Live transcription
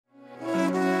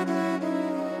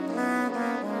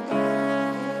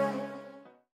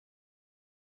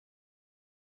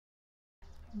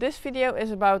This video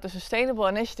is about a sustainable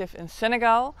initiative in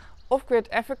Senegal, Off-Grid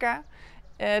Africa.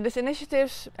 This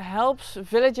initiative helps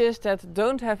villages that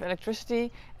don't have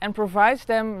electricity and provides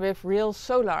them with real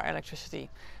solar electricity.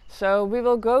 So we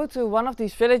will go to one of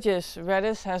these villages where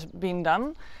this has been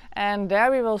done, and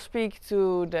there we will speak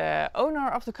to the owner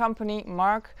of the company,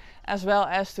 Mark, as well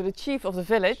as to the chief of the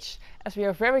village, as we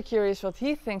are very curious what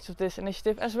he thinks of this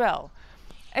initiative as well.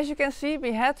 As you can see,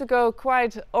 we had to go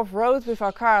quite off-road with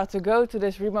our car to go to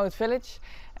this remote village,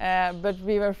 but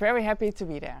we were very happy to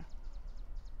be there.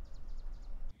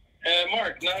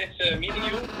 Mark, nice meeting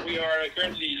you. We are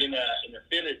currently in a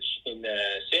village in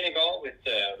Senegal with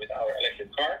our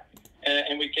electric car,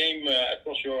 and we came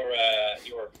across your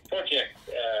project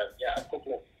a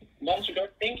couple of months ago, I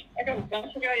think. A couple of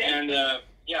months ago, yeah. And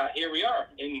here we are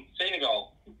in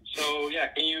Senegal. So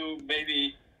can you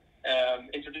maybe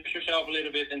introduce yourself a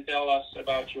little bit and tell us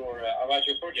about your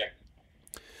project?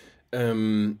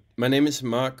 My name is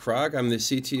Mark Kragh. I'm the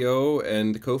CTO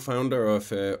and the co-founder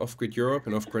of Off-Grid Europe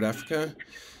and Off-Grid Africa.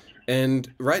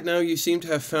 And right now you seem to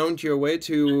have found your way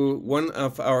to one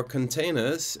of our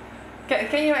containers.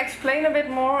 Can you explain a bit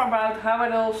more about how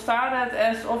it all started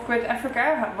as Off-Grid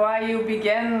Africa, why you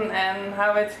began and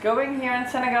how it's going here in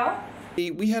Senegal?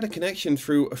 We had a connection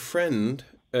through a friend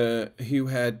who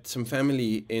had some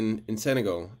family in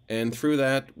Senegal, and through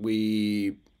that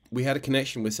we had a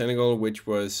connection with Senegal, which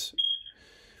was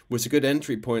a good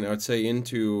entry point, I would say,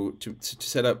 into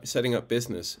setting up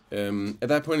business. At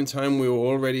that point in time, we were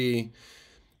already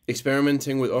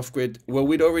experimenting with off-grid. Well,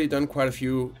 we'd already done quite a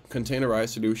few containerized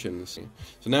solutions.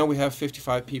 So now we have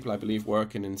 55 people, I believe,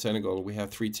 working in Senegal. We have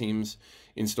 3 teams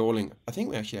installing. I think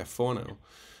we actually have 4 now,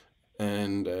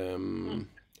 and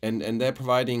they're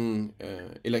providing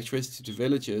electricity to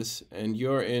villages. And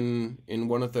you're in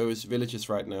one of those villages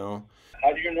right now.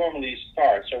 How do you normally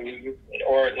start? So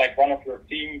or like one of your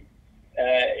team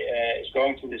is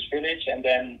going to this village and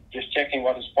then just checking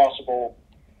what is possible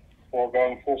for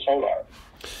going full solar?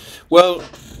 Well,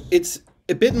 it's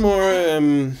a bit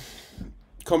more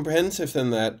comprehensive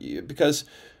than that, because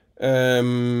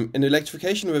an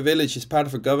electrification of a village is part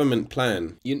of a government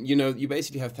plan. You know, you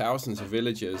basically have thousands of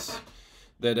villages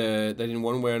that in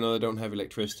one way or another don't have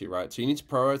electricity, right? So you need to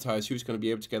prioritize who's going to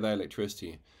be able to get that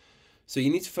electricity. So you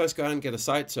need to first go out and get a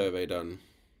site survey done,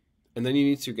 and then you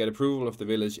need to get approval of the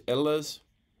village elders,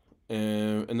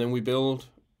 and then we build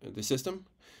the system.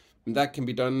 And that can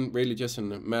be done really just in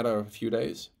a matter of a few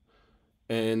days.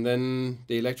 And then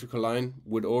the electrical line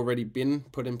would already been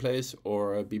put in place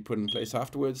or be put in place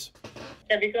afterwards.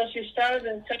 Yeah, because you started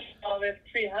in Senegal with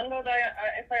 300,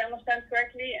 if I understand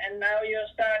correctly, and now you're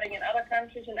starting in other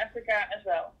countries in Africa as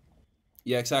well.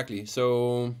 Yeah, exactly.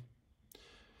 So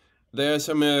there are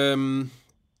some,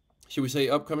 should we say,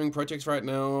 upcoming projects right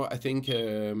now. I think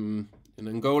in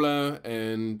Angola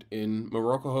and in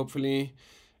Morocco, hopefully,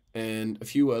 and a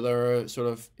few other sort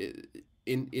of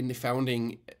in the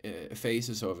founding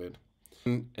phases of it.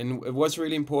 And what's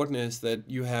really important is that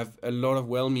you have a lot of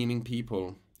well-meaning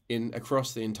people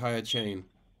across the entire chain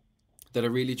that are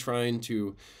really trying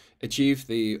to achieve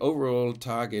the overall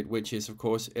target, which is, of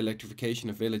course, electrification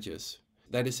of villages.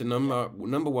 That is the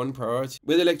number one priority.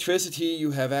 With electricity,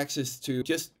 you have access to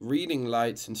just reading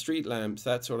lights and street lamps,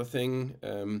 that sort of thing.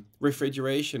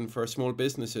 Refrigeration for small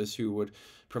businesses who would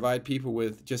provide people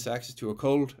with just access to a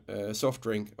cold soft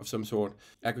drink of some sort.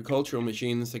 Agricultural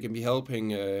machines that can be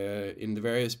helping in the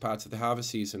various parts of the harvest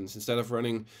seasons instead of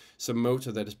running some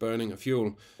motor that is burning a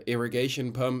fuel.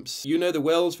 Irrigation pumps. You know, the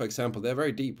wells, for example, they're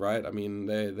very deep, right? I mean,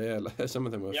 they're some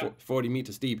of them are 40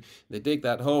 meters deep. They dig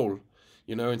that hole.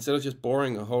 You know, instead of just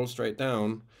boring a hole straight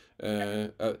down,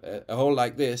 a hole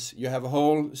like this, you have a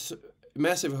hole,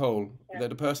 massive hole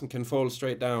that a person can fall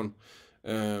straight down.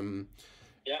 And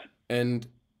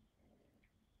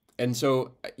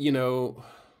so, you know,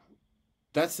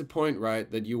 that's the point, right?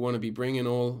 That you want to be bringing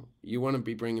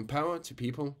power to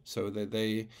people so that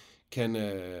they can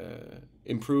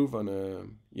improve on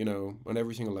on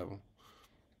every single level.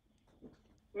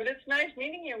 But it's nice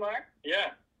meeting you, Mark.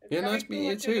 Yeah. Yeah, nice meeting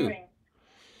you too.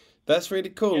 That's really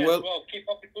cool. Yeah, well, keep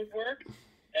up the good work,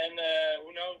 and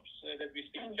who knows that we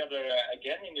see each other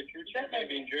again in the future,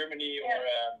 maybe in Germany or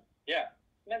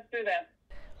Let's do that.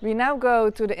 We now go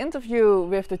to the interview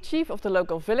with the chief of the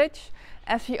local village.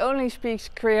 As he only speaks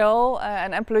Creole,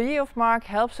 an employee of Mark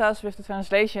helps us with the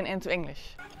translation into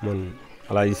English. Man,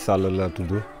 Alaaji Sall la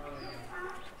tuddu.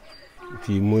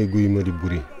 Fi moy Guy Mari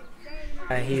Buri.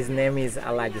 His name is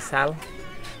Alaaji Sall,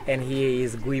 and he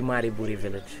is Guy Mari Buri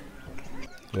village.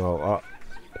 Waaw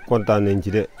kontaan nañ ci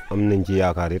de am nañ ci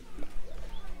yaakaar it.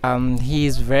 He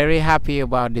is very happy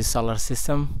about the solar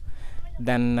system.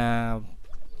 Then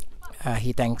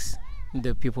he thanks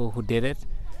the people who did it.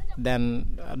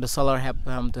 Then the solar helped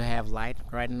him to have light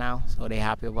right now, so they're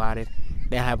happy about it.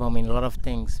 They help him in a lot of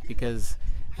things because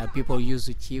people used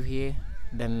to chief here.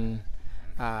 Then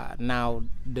now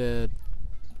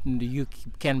you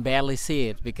can barely see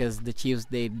it because the chiefs,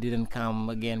 they didn't come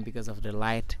again because of the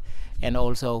light. And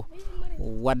also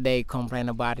what they complain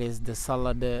about is the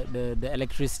solar, the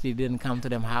electricity didn't come to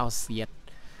them house yet.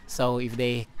 So if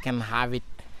they can have it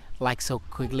like so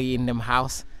quickly in them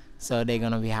house, so they're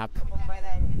gonna be happy.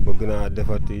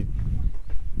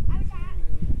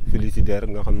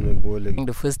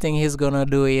 The first thing he's gonna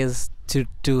do is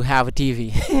to have a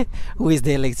TV with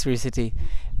the electricity,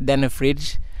 then a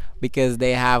fridge, because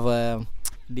they have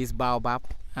this baobab.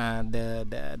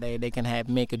 They can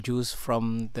make a juice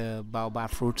from the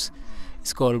baobab fruits.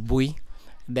 It's called bui.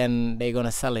 Then they're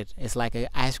gonna sell it. It's like an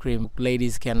ice cream.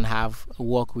 Ladies can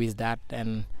work with that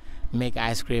and make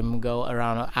ice cream, go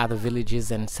around other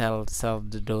villages and sell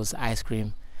those ice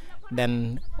cream.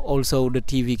 Then also the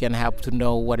TV can help to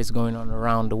know what is going on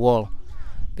around the world,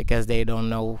 because they don't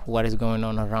know what is going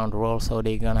on around the world, so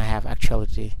they're gonna have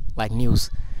actuality like news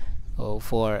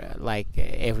for like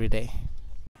every day.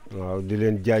 Waaw di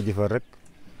leen jaajëfal rek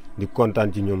di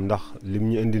kontaan ci ñoom ndax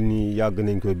lim ñu indil nii yàgg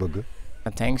nañ koy bëgg.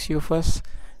 Thanks you first,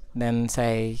 then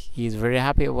say he's very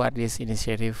happy about this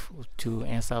initiative to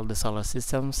install the solar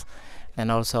systems, and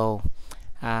also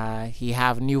he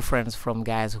have new friends from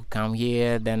guys who come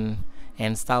here then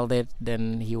installed it.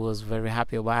 Then he was very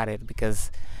happy about it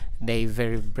because they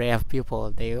very brave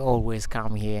people. They always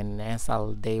come here and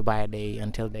install day by day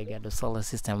until they get the solar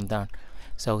system done.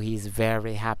 So he's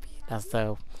very happy. That's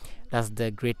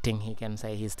the great thing he can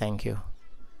say. His thank you.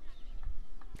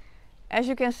 As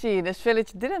you can see, this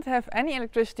village didn't have any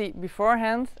electricity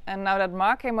beforehand, and now that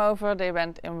Mark came over, they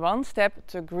went in one step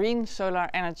to green solar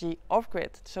energy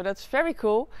off-grid. So that's very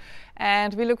cool,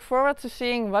 and we look forward to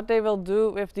seeing what they will do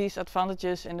with these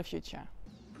advantages in the future.